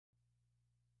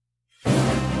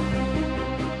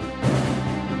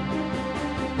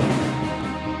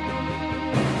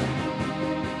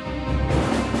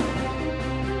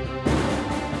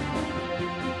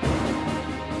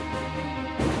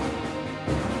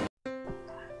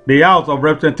The House of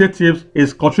Representatives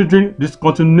is considering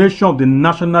discontinuation of the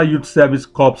National Youth Service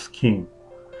Corps scheme.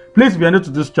 Please, if you are new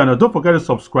to this channel, don't forget to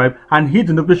subscribe and hit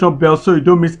the notification bell so you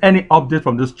don't miss any update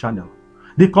from this channel.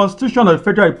 The Constitution of the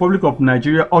Federal Republic of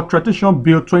Nigeria Authorization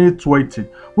Bill 2020,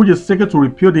 which is seeking to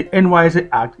repeal the NYSC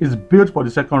Act, is billed for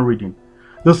the second reading.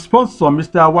 The sponsor,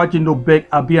 Mr. Awajinobek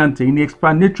Abiante, in the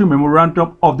explanatory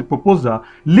memorandum of the proposal,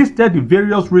 listed the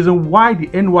various reasons why the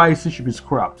NYSC should be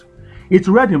scrapped. It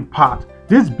read in part,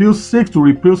 this bill seeks to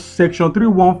repeal Section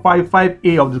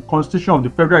 3155A of the Constitution of the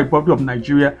Federal Republic of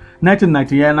Nigeria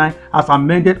 1999 as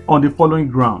amended on the following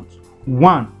grounds.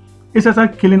 1.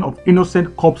 Incessant killing of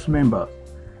innocent corps members.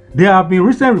 There have been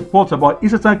recent reports about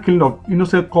incessant killing of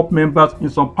innocent corps members in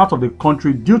some parts of the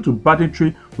country due to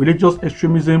banditry, religious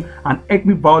extremism, and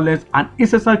ethnic violence, and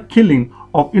incessant killing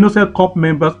of innocent corps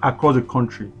members across the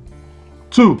country.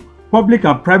 2. Public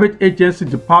and private agency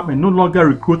department no longer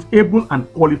recruit able and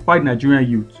qualified Nigerian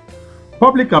youth.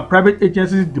 Public and private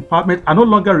agency departments are no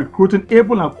longer recruiting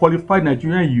able and qualified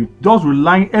Nigerian youth, thus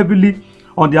relying heavily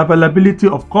on the availability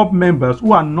of corps members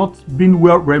who are not being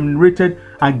well remunerated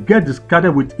and get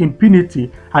discarded with impunity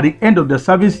at the end of their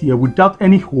service year without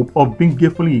any hope of being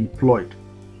gainfully employed.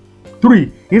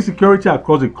 3. Insecurity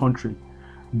across the country.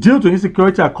 Due to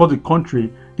insecurity across the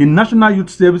country, the National Youth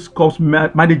Service Corps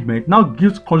management now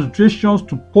gives considerations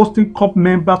to posting corps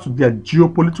members to their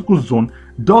geopolitical zone,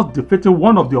 thus defeating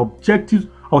one of the objectives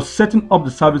of setting up the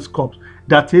service corps,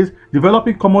 that is,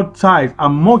 developing common ties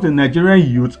among the Nigerian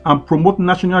youth and promote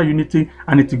national unity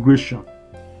and integration.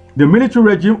 The military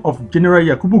regime of General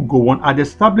Yakubu Gowon had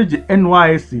established the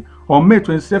NYSC on May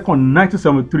 22,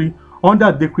 1973,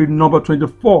 under Decree number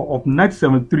 24 of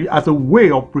 1973 as a way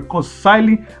of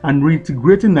reconciling and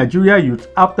reintegrating Nigerian youth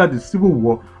after the civil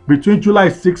war between July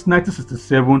 6,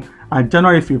 1967 and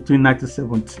January 15,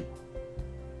 1970.